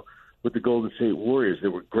well with the Golden State Warriors.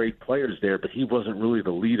 There were great players there, but he wasn't really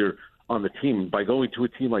the leader on the team. By going to a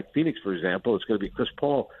team like Phoenix, for example, it's going to be Chris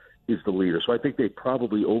Paul is the leader. So I think they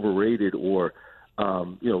probably overrated or,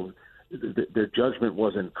 their judgment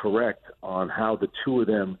wasn't correct on how the two of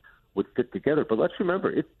them would fit together. But let's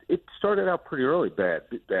remember, it started out pretty early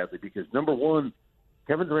badly because, number one,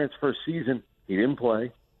 Kevin Durant's first season, he didn't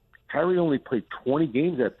play. Kyrie only played 20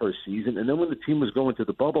 games that first season, and then when the team was going to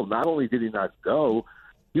the bubble, not only did he not go,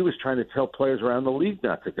 he was trying to tell players around the league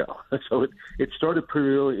not to go. So it started pretty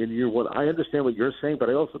early in year one. I understand what you're saying, but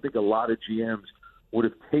I also think a lot of GMs would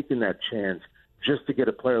have taken that chance just to get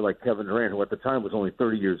a player like Kevin Durant, who at the time was only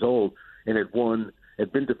 30 years old and had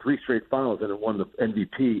been to 3 straight finals and had won the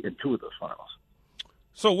MVP in 2 of those finals.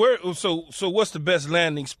 So what's the best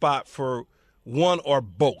landing spot for one or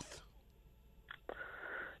both?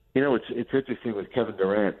 You know, it's interesting with Kevin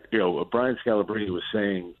Durant. You know, Brian Scalabrine was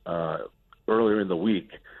saying earlier in the week,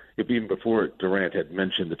 even before Durant had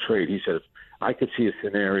mentioned the trade, he said, I could see a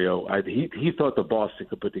scenario. He thought the Boston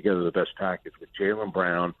could put together the best package with Jaylen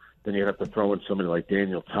Brown. Then you'd have to throw in somebody like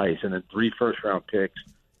Daniel Tice, and then 3 first-round picks,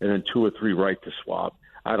 and then 2 or 3 right to swap.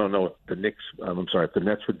 I don't know if the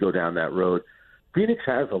Nets would go down that road. Phoenix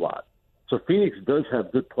has a lot. So Phoenix does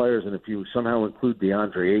have good players, and if you somehow include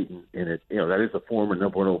DeAndre Ayton in it, you know, that is a former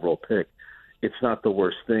number 1 overall pick. It's not the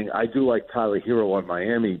worst thing. I do like Tyler Hero on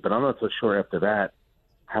Miami, but I'm not so sure after that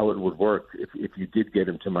how it would work if you did get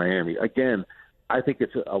him to Miami. Again, I think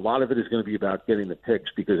a lot of it is going to be about getting the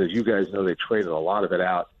picks because, as you guys know, they traded a lot of it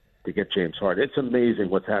out to get James Harden. It's amazing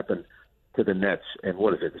what's happened to the Nets, and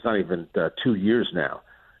what is it? It's not even 2 years now.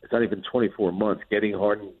 It's not even 24 months. Getting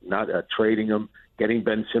Harden, not trading him, getting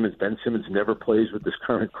Ben Simmons. Ben Simmons never plays with this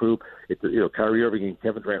current group. Kyrie Irving and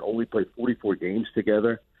Kevin Durant only played 44 games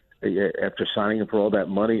together after signing him for all that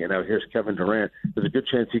money, and now here's Kevin Durant. There's a good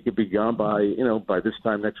chance he could be gone by this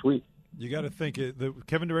time next week. You got to think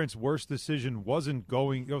Kevin Durant's worst decision wasn't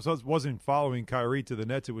following Kyrie to the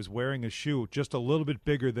Nets. It was wearing a shoe just a little bit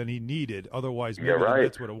bigger than he needed. Otherwise, maybe the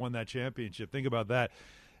Nets would have won that championship. Think about that.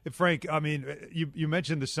 Frank, I mean, you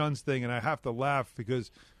mentioned the Suns thing, and I have to laugh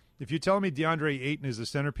because if you're telling me DeAndre Ayton is the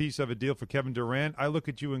centerpiece of a deal for Kevin Durant, I look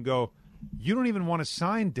at you and go, you don't even want to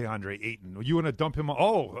sign DeAndre Ayton. You want to dump him.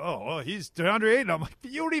 He's DeAndre Ayton. I'm like,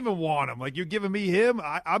 you don't even want him. Like, you're giving me him?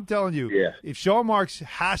 I'm telling you, if Sean Marks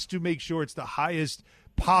has to make sure it's the highest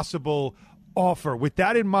possible offer, with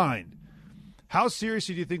that in mind, how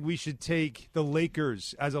seriously do you think we should take the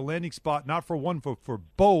Lakers as a landing spot, not for one, for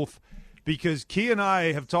both? Because Key and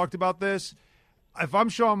I have talked about this. If I'm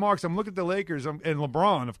Sean Marks, I'm looking at the Lakers and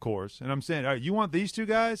LeBron, of course, and I'm saying, all right, you want these 2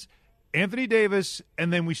 guys? Anthony Davis,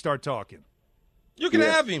 and then we start talking. You can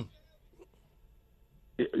have him.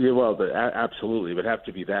 Yeah, well, absolutely. It would have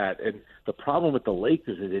to be that. And the problem with the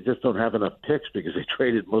Lakers is they just don't have enough picks because they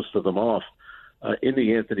traded most of them off in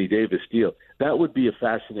the Anthony Davis deal. That would be a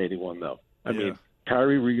fascinating one, though. I mean,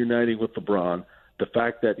 Kyrie reuniting with LeBron, the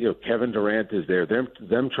fact that Kevin Durant is there, them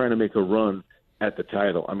trying to make a run at the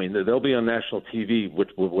title. I mean, they'll be on national TV with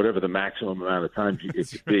whatever the maximum amount of time it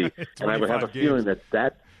could be. And I would have a feeling that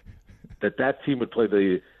team would play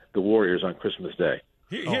the Warriors on Christmas Day.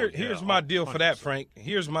 Here's my deal for that, Frank.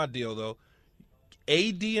 Here's my deal, though.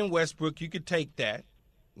 AD and Westbrook, you could take that,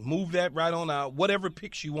 move that right on out, whatever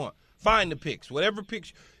picks you want. Find the picks, whatever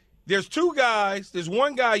picks. There's 2 guys. There's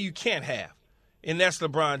 1 guy you can't have, and that's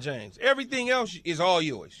LeBron James. Everything else is all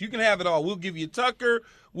yours. You can have it all. We'll give you Tucker.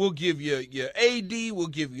 We'll give you your AD. We'll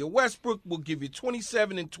give you Westbrook. We'll give you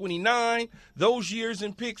 27 and 29, those years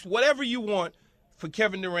and picks, whatever you want for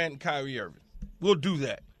Kevin Durant and Kyrie Irving. We'll do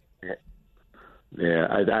that. Yeah,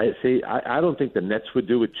 I see. I don't think the Nets would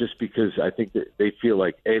do it just because I think that they feel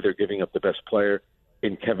like, they're giving up the best player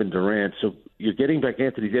in Kevin Durant. So you're getting back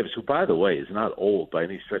Anthony Davis, who, by the way, is not old by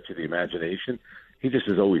any stretch of the imagination. He just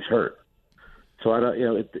is always hurt. So I don't,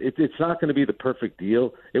 it's not going to be the perfect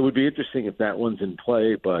deal. It would be interesting if that one's in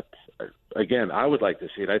play, but again, I would like to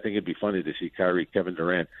see it. I think it'd be funny to see Kyrie, Kevin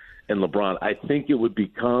Durant, and LeBron. I think it would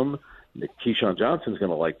become Keyshawn Johnson's going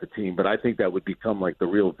to like the team, but I think that would become like the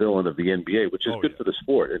real villain of the NBA, which is good for the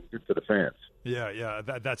sport and good for the fans. Yeah,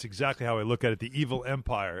 that's exactly how I look at it. The evil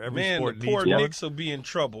empire. Every sport the poor needs Knicks will be in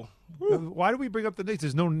trouble. Why do we bring up the Knicks?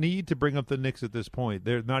 There's no need to bring up the Knicks at this point.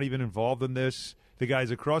 They're not even involved in this. The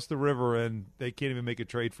guy's across the river, and they can't even make a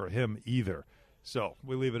trade for him either. So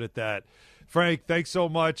we leave it at that. Frank, thanks so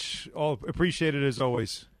much. Appreciate it as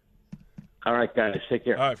always. All right, guys. Take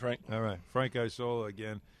care. All right, Frank. All right. Frank Isola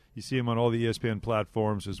again. You see him on all the ESPN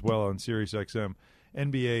platforms as well on SiriusXM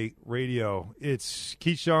NBA Radio. It's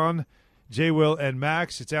Keyshawn, J. Will, and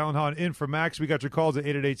Max. It's Alan Hahn in for Max. We got your calls at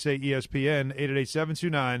 888-SAY-ESPN,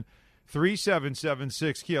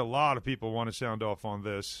 888-729-3776. Key, a lot of people want to sound off on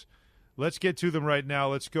this. Let's get to them right now.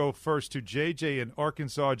 Let's go first to JJ in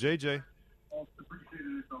Arkansas. JJ.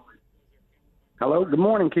 Hello. Good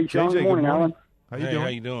morning, Keyshawn. JJ, good morning, Alan. How you doing? How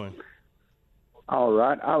you doing? All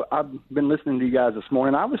right. I've been listening to you guys this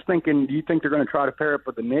morning. I was thinking, do you think they're going to try to pair up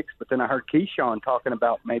with the Knicks? But then I heard Keyshawn talking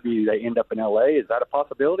about maybe they end up in L.A. Is that a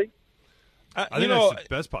possibility? I think that's the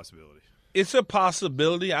best possibility. It's a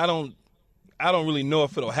possibility. I I don't really know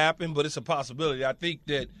if it'll happen, but it's a possibility. I think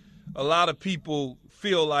that a lot of people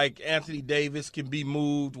feel like Anthony Davis can be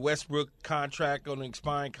moved. Westbrook contract on an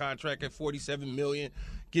expiring contract at $47 million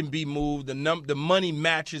can be moved. The money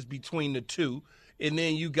matches between the two, and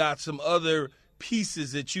then you got some other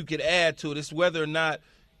pieces that you could add to it. It's whether or not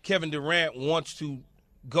Kevin Durant wants to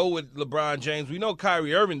go with LeBron James. We know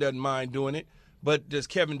Kyrie Irving doesn't mind doing it, but does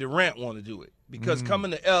Kevin Durant want to do it? Because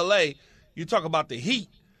coming to L.A., you talk about the heat.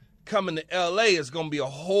 Coming to L.A. is going to be a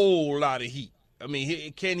whole lot of heat. I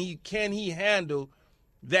mean, can he handle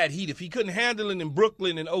that heat? If he couldn't handle it in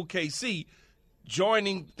Brooklyn and OKC,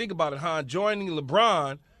 think about it, Han, joining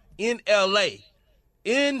LeBron in L.A.,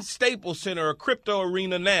 in Staples Center or Crypto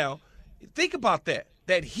Arena now, think about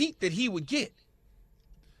that heat that he would get.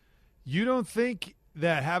 You don't think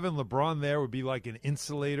that having LeBron there would be like an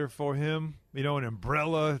insulator for him, an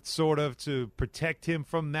umbrella sort of to protect him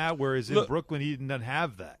from that, whereas in Brooklyn he doesn't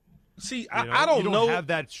have that? See, I don't know. You don't have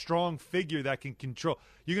that strong figure that can control.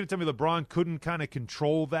 You're going to tell me LeBron couldn't kind of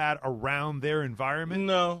control that around their environment?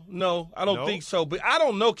 No, I don't think so. But I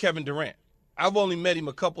don't know Kevin Durant. I've only met him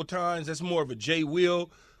a couple times. That's more of a Jay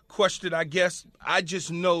Will question, I guess. I just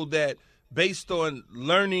know that based on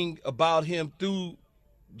learning about him through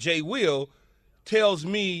Jay Will, tells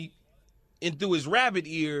me and through his rabbit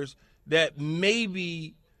ears that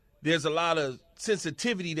maybe there's a lot of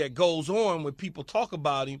sensitivity that goes on when people talk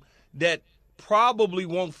about him that probably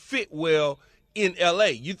won't fit well in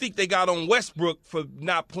L.A. You think they got on Westbrook for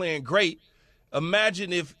not playing great.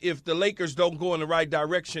 Imagine if the Lakers don't go in the right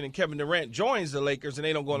direction and Kevin Durant joins the Lakers and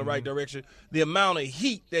they don't go in the right direction, the amount of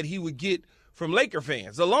heat that he would get from Laker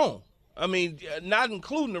fans alone. I mean, not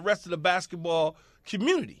including the rest of the basketball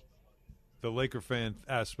community. The Laker fan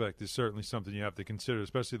aspect is certainly something you have to consider,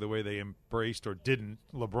 especially the way they embraced or didn't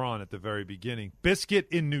LeBron at the very beginning. Biscuit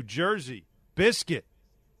in New Jersey. Biscuit.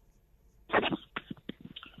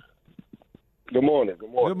 Good morning.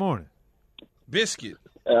 Good morning. Biscuit.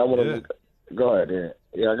 I want to go ahead.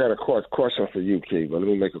 Yeah, I got a question for you, Key, but let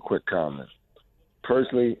me make a quick comment.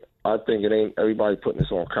 Personally, I think it ain't everybody putting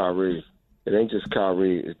this on Kyrie. It ain't just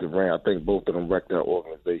Kyrie, it's Durant. I think both of them wrecked their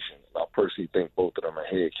organization. I personally think both of them are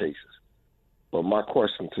head cases. But my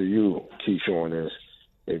question to you, Keyshawn, is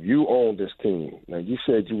if you own this team, now you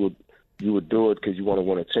said you would do it because you want to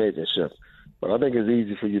win a championship, but I think it's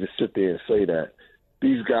easy for you to sit there and say that.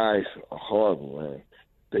 These guys are horrible, man.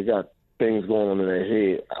 They got things going on in their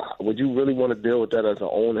head. Would you really want to deal with that as an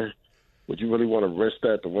owner? Would you really want to risk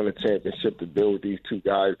that to win a championship to deal with these two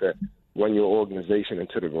guys that run your organization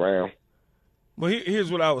into the ground? Well,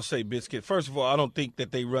 here's what I would say, Biscuit. First of all, I don't think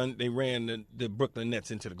that they ran the Brooklyn Nets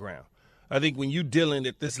into the ground. I think when you're dealing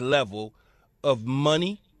at this level of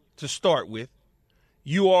money to start with,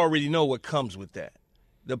 you already know what comes with that.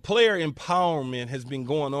 The player empowerment has been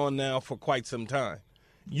going on now for quite some time.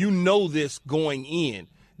 You know this going in,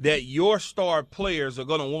 that your star players are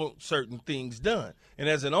going to want certain things done. And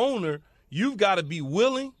as an owner, you've got to be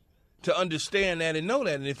willing to understand that and know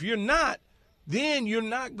that. And if you're not, then you're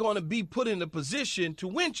not going to be put in a position to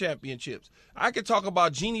win championships. I could talk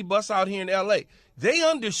about Jeannie Buss out here in L.A. They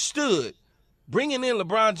understood bringing in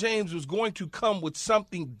LeBron James was going to come with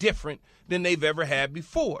something different than they've ever had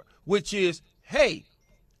before, which is, hey,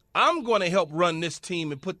 I'm going to help run this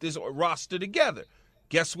team and put this roster together.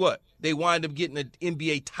 Guess what? They wind up getting an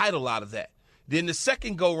NBA title out of that. Then the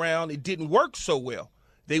second go-round, it didn't work so well.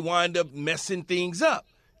 They wind up messing things up.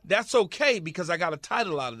 That's okay because I got a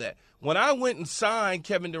title out of that. When I went and signed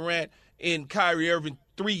Kevin Durant and Kyrie Irving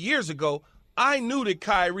 3 years ago, I knew that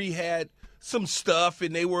Kyrie had some stuff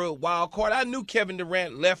and they were a wild card. I knew Kevin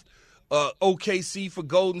Durant left OKC for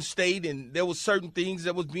Golden State and there was certain things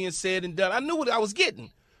that was being said and done. I knew what I was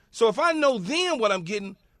getting. So if I know then what I'm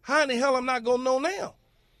getting, how in the hell I'm not going to know now?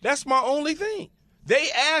 That's my only thing. They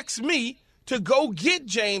asked me to go get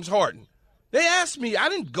James Harden. They asked me. I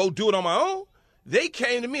didn't go do it on my own. They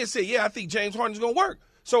came to me and said, yeah, I think James Harden's going to work.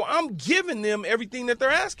 So I'm giving them everything that they're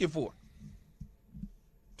asking for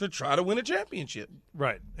to try to win a championship.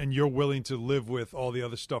 Right. And you're willing to live with all the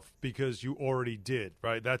other stuff because you already did,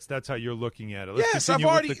 right? That's how you're looking at it. Let's continue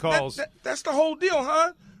I've already with the calls. That's the whole deal,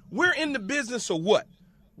 huh? We're in the business of what?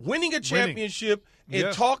 Winning a championship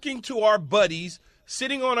and talking to our buddies,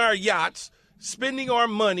 sitting on our yachts, spending our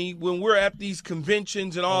money when we're at these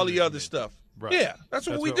conventions and all the other stuff. Right. Yeah, that's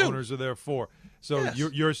what we do. Owners are there for. So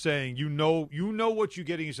you're saying you know what you're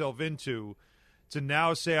getting yourself into. To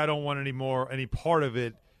now say I don't want any part of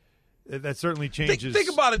it, that certainly changes.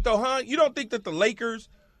 Think about it though, huh? You don't think that the Lakers?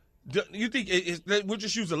 You think we'll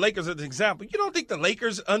just use the Lakers as an example? You don't think the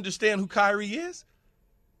Lakers understand who Kyrie is?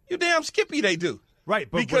 You damn skippy they do. Right,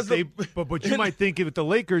 but you might think with the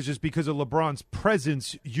Lakers is because of LeBron's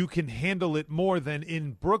presence, you can handle it more than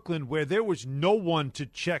in Brooklyn, where there was no one to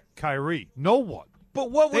check Kyrie. No one.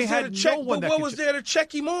 But what was there to check? No but what was there to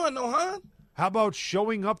check him on, Nohan? How about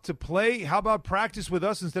showing up to play? How about practice with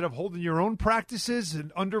us instead of holding your own practices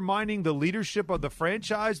and undermining the leadership of the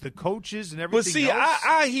franchise, the coaches, and everything else? But see, else?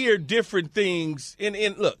 I hear different things. And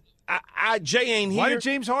look, Jay ain't here. Why did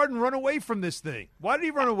James Harden run away from this thing? Why did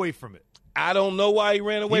he run away from it? I don't know why he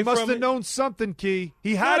ran away from it. He must have known something, Key.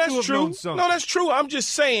 He had to have known something. No, that's true. I'm just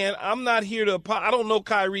saying I'm not here to – I don't know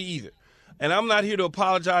Kyrie either. And I'm not here to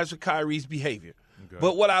apologize for Kyrie's behavior. Okay.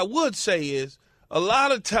 But what I would say is a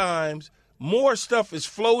lot of times – more stuff is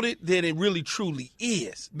floated than it really truly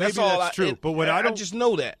is. That's true. But I just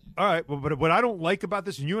know that. All right. But what I don't like about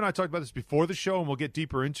this, and you and I talked about this before the show, and we'll get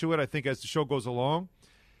deeper into it, I think, as the show goes along.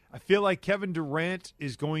 I feel like Kevin Durant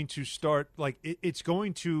is going to start it's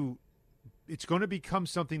going to become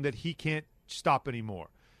something that he can't stop anymore.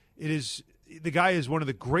 The guy is one of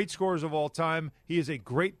the great scorers of all time. He is a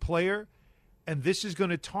great player, and this is going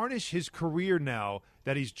to tarnish his career now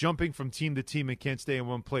that he's jumping from team to team and can't stay in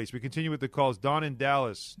one place. We continue with the calls. Don in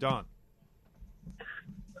Dallas. Don.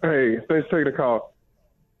 Hey, thanks for taking the call.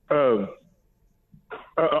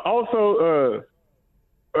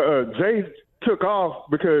 Jay took off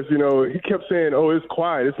because, he kept saying, oh, it's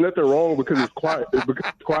quiet. It's nothing wrong because it's quiet.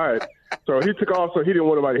 It's quiet. So he took off so he didn't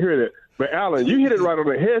want nobody to hear that. But, Alan, you hit it right on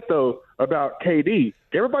the head, though, about KD.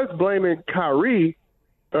 Everybody's blaming Kyrie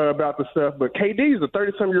about the stuff, but KD is a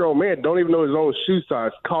 30-some-year-old man, don't even know his own shoe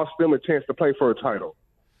size, cost them a chance to play for a title.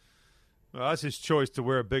 Well, that's his choice to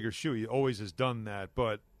wear a bigger shoe. He always has done that,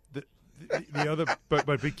 but the other, but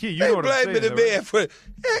Key, you know what I'm saying. The man for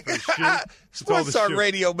Sports Talk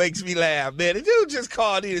Radio makes me laugh, man. The dude just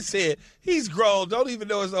called in and said he's grown, don't even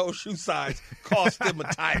know his own shoe size, cost him a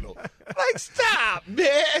title. Like, stop,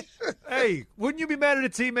 man. Hey, wouldn't you be mad at a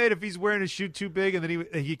teammate if he's wearing a shoe too big and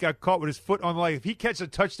then he got caught with his foot on if he catches a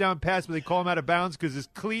touchdown pass but they call him out of bounds because his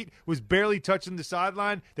cleat was barely touching the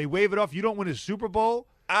sideline, they wave it off, you don't win a Super Bowl?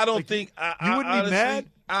 I don't think you wouldn't be mad.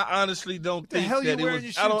 I honestly don't think that it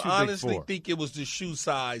was. I don't honestly think it was the shoe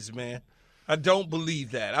size, man. I don't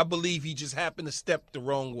believe that. I believe he just happened to step the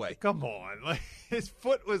wrong way. Come on, his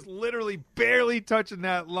foot was literally barely touching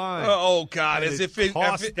that line. Oh God, as if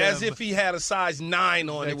he had a size 9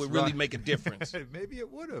 on it would really make a difference. Maybe it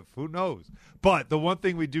would have. Who knows? But the one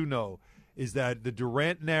thing we do know is that the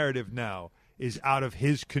Durant narrative now is out of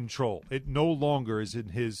his control. It no longer is in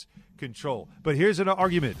his control. But here's an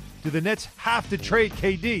argument. Do the Nets have to trade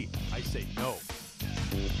KD? I say no.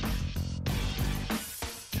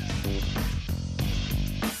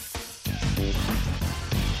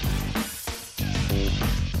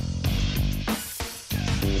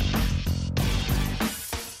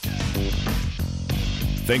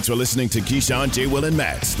 Thanks for listening to Keyshawn, J. Will, and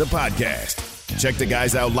Max, the podcast. Check the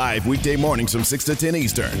guys out live weekday mornings from 6 to 10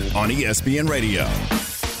 Eastern on ESPN Radio.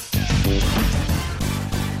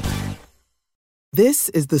 This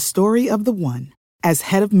is the story of the one. As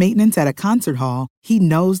head of maintenance at a concert hall, he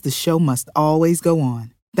knows the show must always go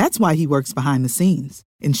on. That's why he works behind the scenes,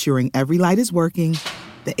 ensuring every light is working,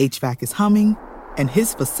 the HVAC is humming, and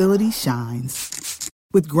his facility shines.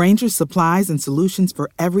 With Grainger's supplies and solutions for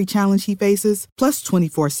every challenge he faces, plus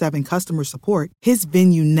 24/7 customer support, his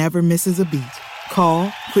venue never misses a beat. Call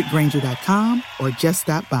quickgrainger.com or just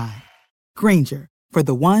stop by. Grainger, for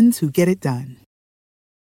the ones who get it done.